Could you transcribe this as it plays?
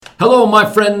Hello,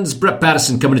 my friends. Brett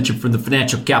Pattison coming at you from the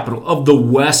financial capital of the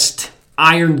West,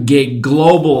 Iron Gate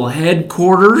Global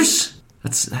Headquarters.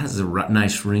 That has a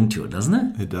nice ring to it, doesn't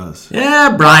it? It does.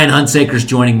 Yeah, Brian Hunsaker's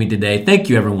joining me today. Thank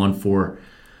you, everyone, for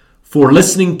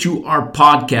listening to our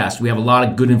podcast. We have a lot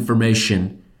of good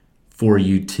information for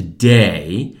you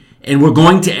today, and we're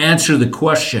going to answer the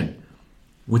question,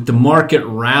 with the market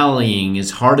rallying as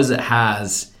hard as it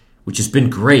has, which has been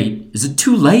great, is it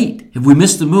too late? Have we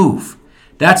missed the move?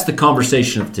 That's the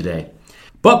conversation of today.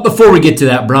 But before we get to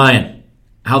that, Brian,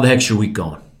 how the heck's your week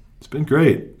going? It's been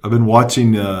great. I've been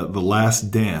watching The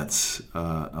Last Dance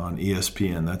on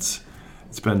ESPN. It's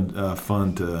been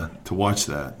fun to watch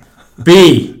that.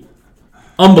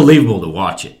 Unbelievable to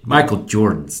watch it. Michael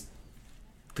Jordan's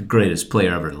the greatest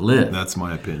player ever to live. That's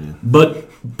my opinion. But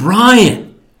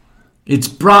Brian, it's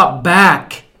brought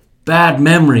back bad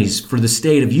memories for the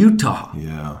state of Utah.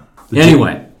 Yeah.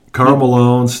 Anyway. Karl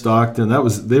Malone, Stockton,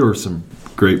 they were some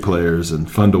great players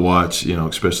and fun to watch,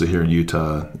 especially here in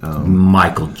Utah.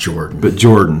 Michael Jordan. But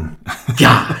Jordan.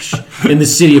 Gosh. In the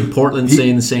city of Portland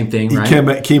saying the same thing, right?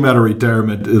 He came out of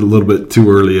retirement a little bit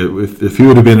too early. If he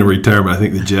would have been in retirement, I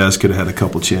think the Jazz could have had a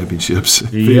couple championships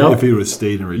if he would have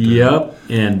stayed in retirement. Yep.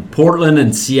 And Portland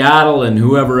and Seattle and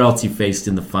whoever else he faced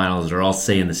in the finals are all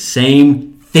saying the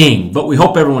same thing. But we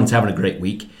hope everyone's having a great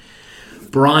week.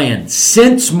 Brian,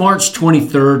 since March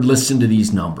 23rd, listen to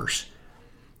these numbers.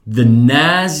 The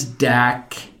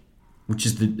NASDAQ, which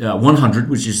is the 100,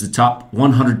 which is the top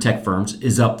 100 tech firms,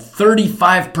 is up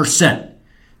 35%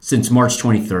 since March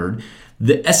 23rd.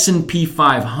 The S&P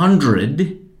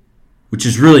 500, which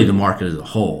is really the market as a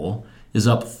whole, is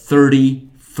up 33%.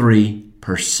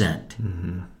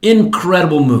 Mm-hmm.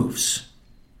 Incredible moves.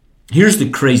 Here's the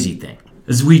crazy thing.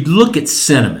 As we look at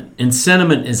sentiment, and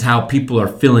sentiment is how people are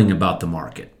feeling about the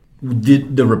market.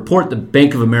 The report that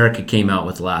Bank of America came out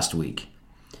with last week,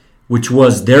 which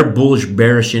was their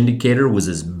bullish-bearish indicator, was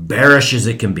as bearish as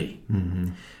it can be.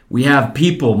 Mm-hmm. We have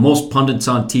people, most pundits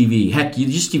on TV, heck, you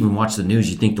just even watch the news,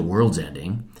 you think the world's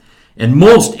ending. And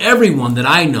most everyone that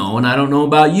I know, and I don't know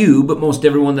about you, but most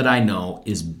everyone that I know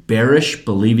is bearish,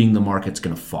 believing the market's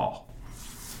going to fall.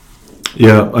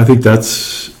 Yeah, I think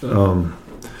that's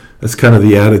kind of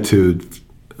the attitude.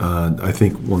 I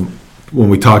think when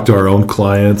we talk to our own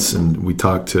clients, and we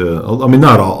talk to,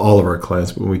 not all of our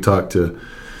clients, but when we talk to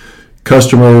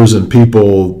customers and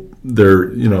people, they're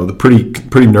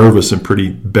pretty nervous and pretty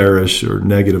bearish or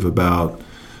negative about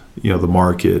the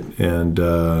market, and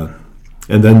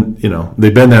then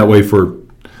they've been that way for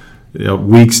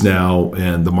weeks now,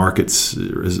 and the markets,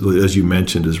 as you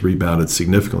mentioned, has rebounded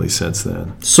significantly since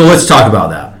then. So let's talk about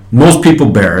that. Most people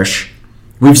bearish.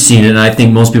 We've seen it, and I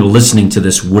think most people listening to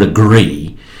this would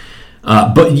agree.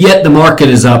 But yet the market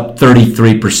is up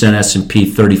 33%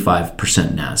 S&P, 35%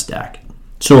 NASDAQ.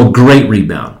 So a great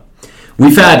rebound.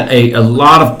 We've had a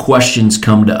lot of questions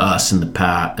come to us in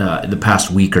the past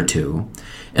week or two,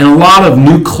 and a lot of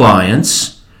new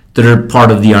clients that are part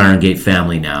of the Iron Gate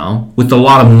family now with a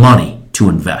lot of money to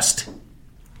invest.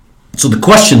 So the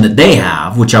question that they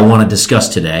have, which I want to discuss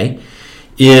today,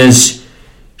 is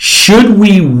should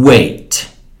we wait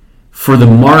for the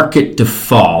market to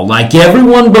fall like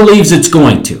everyone believes it's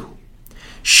going to?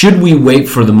 Should we wait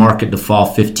for the market to fall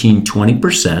 15,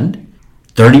 20%,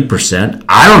 30%,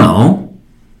 I don't know,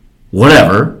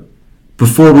 whatever,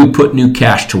 before we put new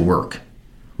cash to work?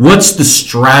 What's the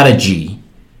strategy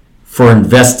for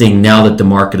investing now that the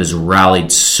market has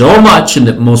rallied so much and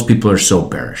that most people are so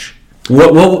bearish?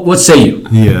 What say you?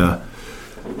 Yeah.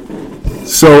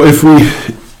 So if we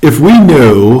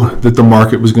knew that the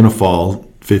market was going to fall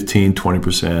 15,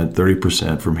 20%,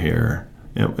 30% from here,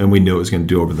 and we knew it was going to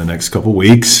do over the next couple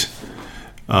weeks,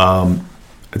 I'd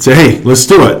say, hey, let's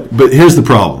do it. But here's the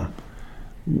problem.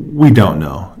 We don't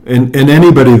know. And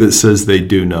anybody that says they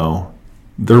do know,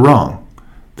 they're wrong.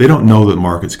 They don't know that the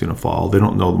market's going to fall. They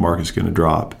don't know the market's going to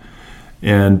drop.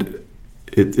 And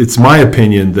it's my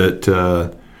opinion that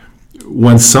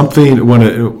when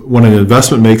an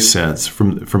investment makes sense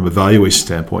from a valuation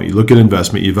standpoint, you look at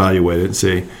investment, you evaluate it and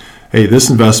say, hey, this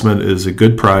investment is a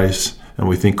good price, and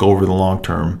we think over the long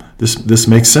term, this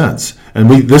makes sense. And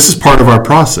this is part of our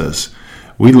process.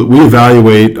 We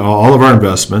evaluate all of our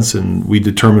investments, and we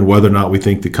determine whether or not we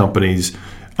think the company's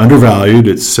undervalued,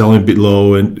 it's selling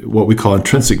below what we call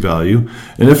intrinsic value.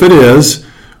 And if it is,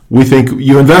 we think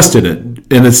you invest in it.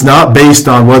 And it's not based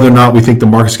on whether or not we think the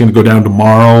market's going to go down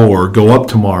tomorrow or go up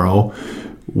tomorrow.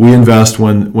 We invest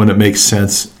when it makes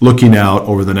sense, looking out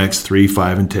over the next 3,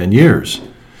 5, and 10 years.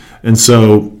 And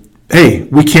so, hey,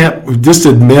 we can't just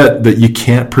admit that you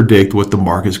can't predict what the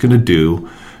market's going to do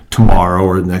tomorrow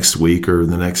or next week or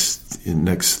the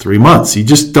next 3 months. You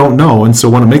just don't know. And so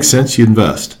when it makes sense, you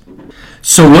invest.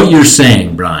 So what you're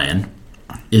saying, Brian,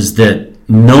 is that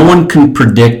no one can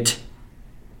predict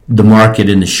the market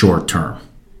in the short term.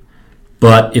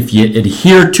 But if you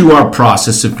adhere to our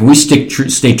process, if we stay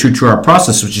true to our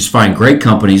process, which is find great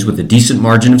companies with a decent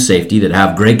margin of safety that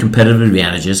have great competitive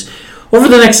advantages, over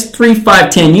the next 3, 5,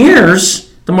 10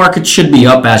 years, the market should be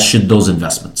up, as should those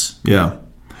investments. Yeah.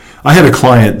 I had a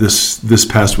client this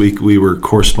past week. We were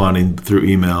corresponding through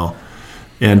email,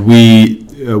 and we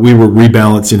were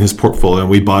rebalancing his portfolio, and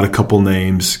we bought a couple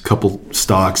names, couple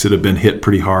stocks that have been hit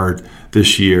pretty hard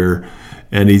this year.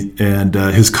 And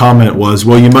his comment was,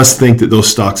 well, you must think that those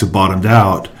stocks have bottomed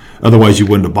out, otherwise you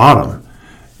wouldn't have bought them.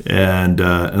 And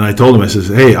I told him, I says,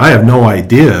 hey, I have no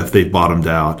idea if they've bottomed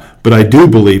out, but I do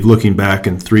believe, looking back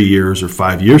in 3 years or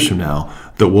 5 years from now,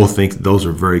 that we'll think those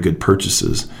are very good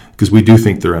purchases because we do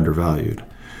think they're undervalued.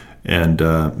 And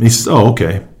he says, oh,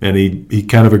 okay. And he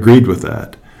kind of agreed with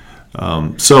that.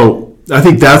 So I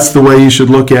think that's the way you should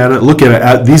look at it. Look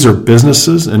at it. These are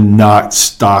businesses and not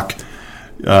stock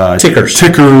tickers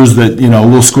that,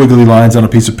 little squiggly lines on a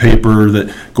piece of paper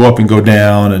that go up and go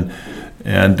down,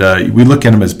 and we look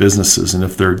at them as businesses, and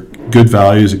if they're good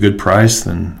values, a good price,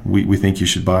 then we think you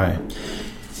should buy.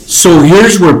 So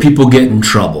here's where people get in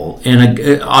trouble, and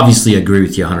I obviously agree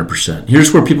with you 100%.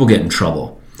 Here's where people get in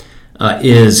trouble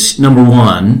is, number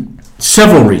one,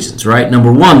 several reasons, right?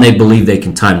 Number one, they believe they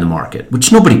can time the market,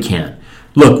 which nobody can.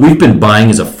 Look, we've been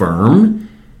buying as a firm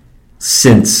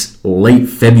since late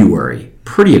February,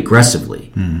 pretty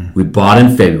aggressively. Mm-hmm. We bought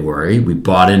in February, we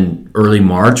bought in early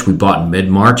March, we bought in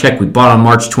mid-March. Heck, we bought on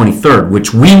March 23rd,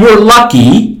 which we were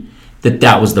lucky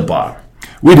that was the bottom.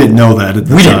 We didn't know that at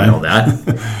the time. We didn't know that.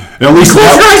 At least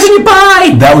close your eyes and you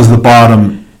buy. That was the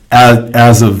bottom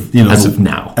as of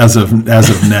now. As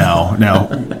of now. Now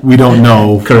we don't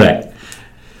know. Correct.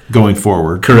 Going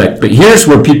forward. Correct. But here's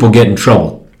where people get in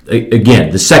trouble.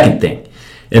 Again, the second thing,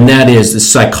 and that is the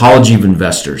psychology of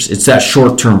investors. It's that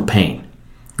short-term pain.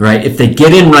 Right? If they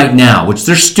get in right now, which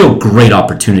there's still great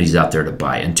opportunities out there to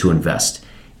buy and to invest,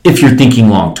 if you're thinking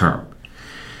long term.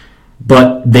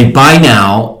 But they buy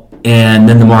now, and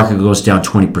then the market goes down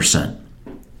 20%.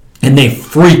 And they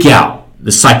freak out.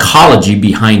 The psychology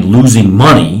behind losing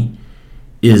money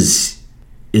is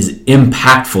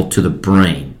impactful to the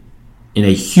brain in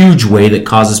a huge way that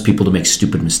causes people to make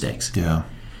stupid mistakes. Yeah.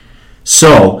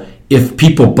 So if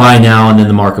people buy now and then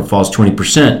the market falls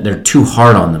 20%, they're too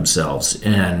hard on themselves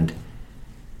and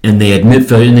they admit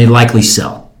failure and they likely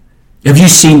sell. Have you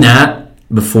seen that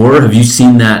before? Have you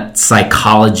seen that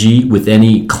psychology with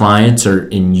any clients or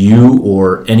in you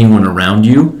or anyone around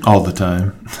you? All the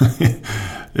time.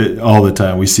 All the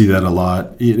time. We see that a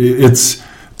lot. It's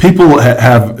people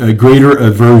have a greater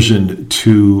aversion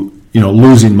to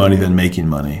losing money than making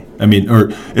money. I mean,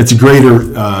 or it's a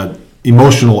greater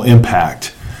emotional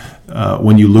impact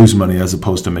when you lose money as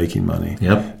opposed to making money.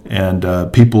 Yep.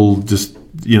 And people just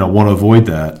want to avoid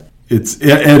that.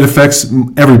 It affects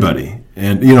everybody.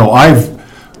 And we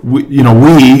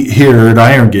here at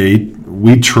IronGate,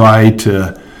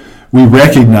 we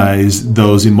recognize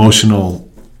those emotional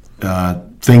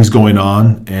things going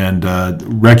on and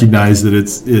recognize that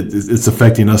it's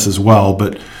affecting us as well.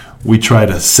 But we try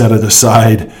to set it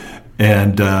aside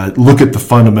and look at the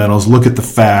fundamentals, look at the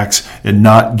facts, and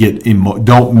not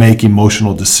don't make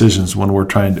emotional decisions when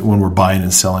we're buying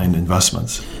and selling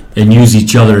investments. And use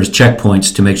each other as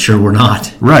checkpoints to make sure we're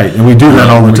not. Right, and we do that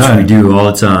all the time. We do all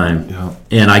the time. Yeah.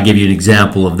 And I gave you an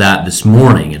example of that this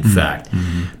morning, in fact.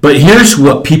 Mm-hmm. But here's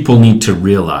what people need to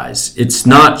realize. It's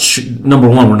not, number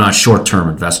one, we're not short-term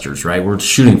investors, right? We're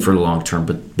shooting for the long term.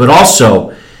 But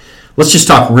also, let's just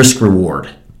talk risk-reward.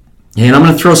 And I'm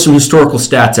going to throw some historical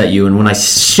stats at you. And when I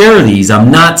share these, I'm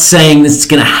not saying this is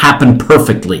going to happen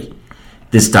perfectly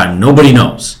this time. Nobody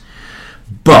knows.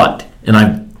 But, and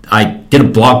I did a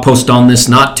blog post on this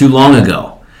not too long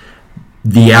ago.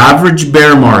 The average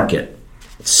bear market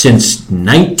since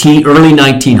early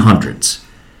 1900s,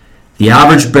 the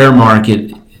average bear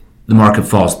market, the market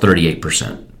falls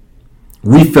 38%.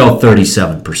 We fell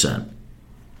 37%.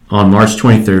 On March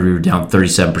 23rd, we were down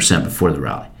 37% before the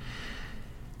rally.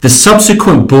 The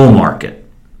subsequent bull market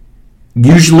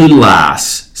usually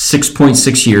lasts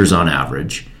 6.6 years on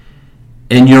average,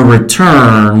 and your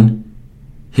return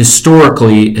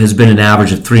historically has been an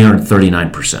average of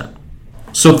 339%.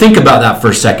 So think about that for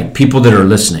a second, people that are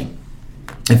listening.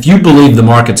 If you believe the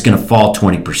market's going to fall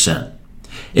 20%,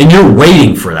 and you're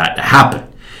waiting for that to happen,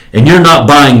 and you're not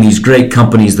buying these great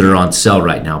companies that are on sale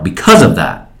right now because of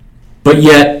that, but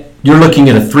yet you're looking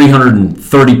at a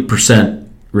 330%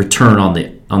 return on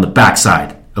the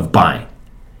backside of buying.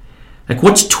 Like,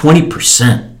 what's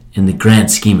 20% in the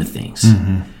grand scheme of things,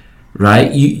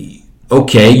 right?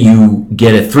 You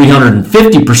get a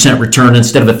 350% return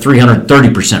instead of a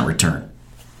 330% return.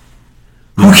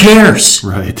 Who cares?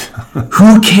 Right.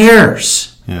 Who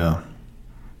cares? Yeah.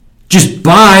 Just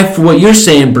buy for what you're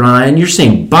saying, Brian. You're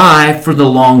saying buy for the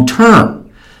long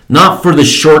term, not for the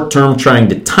short term trying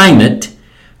to time it,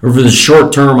 or for the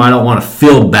short term I don't want to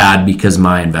feel bad because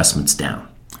my investment's down.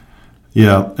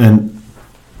 Yeah, and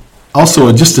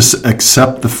also just to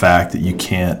accept the fact that you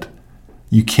can't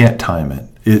time it.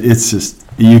 It's just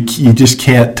you just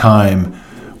can't time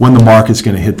when the market's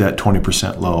going to hit that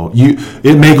 20% low.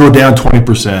 It may go down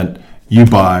 20%, you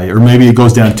buy, or maybe it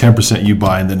goes down 10%, you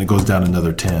buy, and then it goes down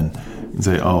another 10. And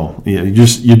say, oh, yeah,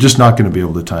 you're just not going to be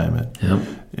able to time it. Yep.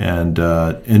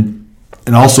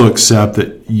 And also accept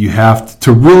that you have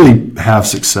to really have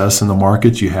success in the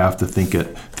markets. You have to think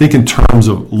in terms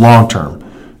of long term,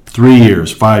 3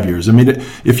 years, 5 years. I mean,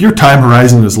 if your time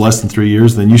horizon is less than 3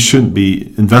 years, then you shouldn't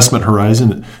be. Investment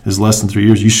horizon is less than 3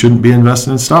 years. You shouldn't be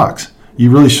investing in stocks. You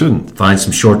really shouldn't. Find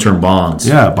some short-term bonds.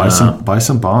 Yeah, buy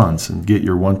some bonds and get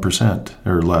your 1%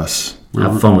 or less.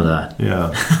 Have fun with that.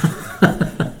 Yeah.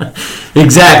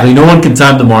 Exactly. No one can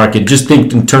time the market. Just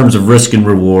think in terms of risk and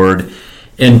reward,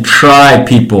 and try,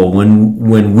 people,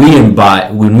 when we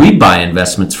buy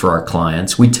investments for our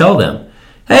clients, we tell them,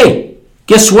 hey,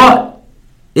 guess what?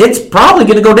 It's probably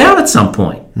going to go down at some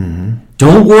point. Mm-hmm.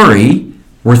 Don't worry.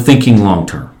 We're thinking long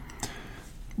term.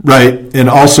 Right, and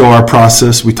also our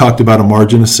process, we talked about a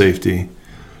margin of safety.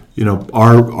 You know,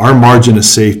 our margin of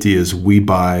safety is we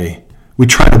try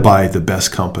to buy the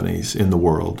best companies in the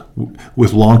world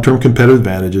with long-term competitive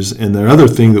advantages. And the other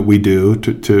thing that we do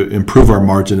to improve our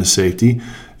margin of safety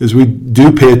is we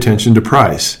do pay attention to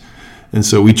price. And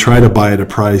so we try to buy at a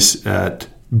price at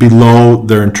below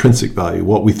their intrinsic value,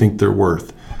 what we think they're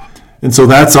worth. And so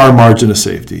that's our margin of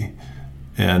safety.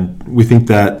 And we think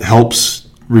that helps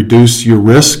reduce your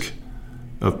risk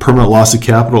of permanent loss of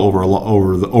capital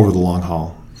over the long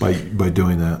haul by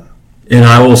doing that. And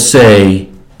I will say,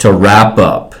 to wrap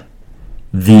up,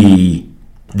 the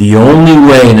only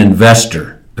way an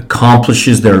investor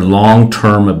accomplishes their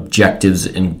long-term objectives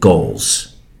and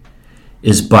goals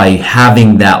is by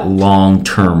having that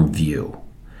long-term view.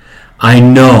 I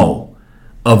know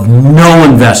of no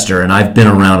investor, and I've been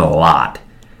around a lot,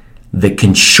 that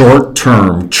can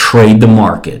short-term trade the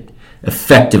market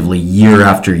effectively year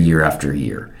after year after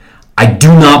year. I do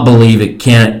not believe it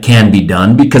can be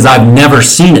done because I've never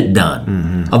seen it done.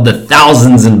 Mm-hmm. Of the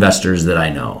thousands of investors that I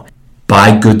know,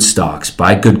 buy good stocks,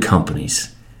 buy good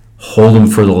companies, hold them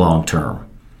for the long term,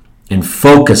 and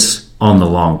focus on the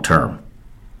long term.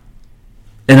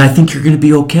 And I think you're going to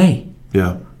be okay.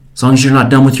 Yeah. As long as you're not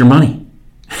done with your money.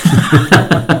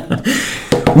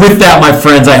 With that, my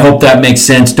friends, I hope that makes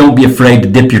sense. Don't be afraid to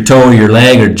dip your toe or your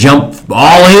leg or jump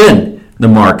all in the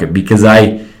market, because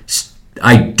I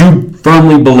do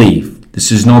firmly believe,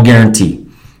 this is no guarantee,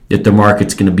 that the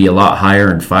market's going to be a lot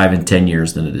higher in 5 and 10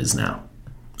 years than it is now.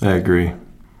 I agree.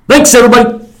 Thanks,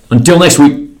 everybody. Until next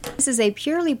week. This is a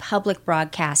purely public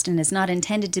broadcast and is not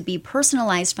intended to be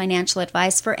personalized financial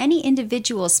advice for any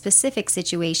individual's specific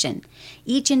situation.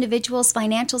 Each individual's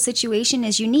financial situation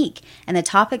is unique, and the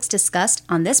topics discussed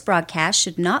on this broadcast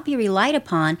should not be relied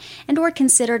upon and or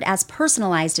considered as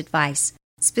personalized advice.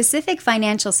 Specific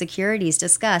financial securities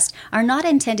discussed are not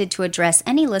intended to address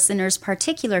any listener's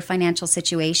particular financial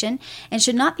situation and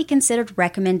should not be considered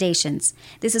recommendations.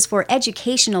 This is for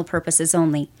educational purposes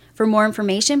only. For more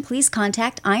information, please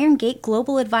contact Iron Gate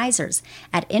Global Advisors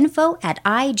at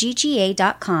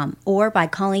info@igga.com or by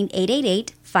calling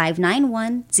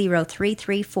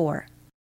 888-591-0334.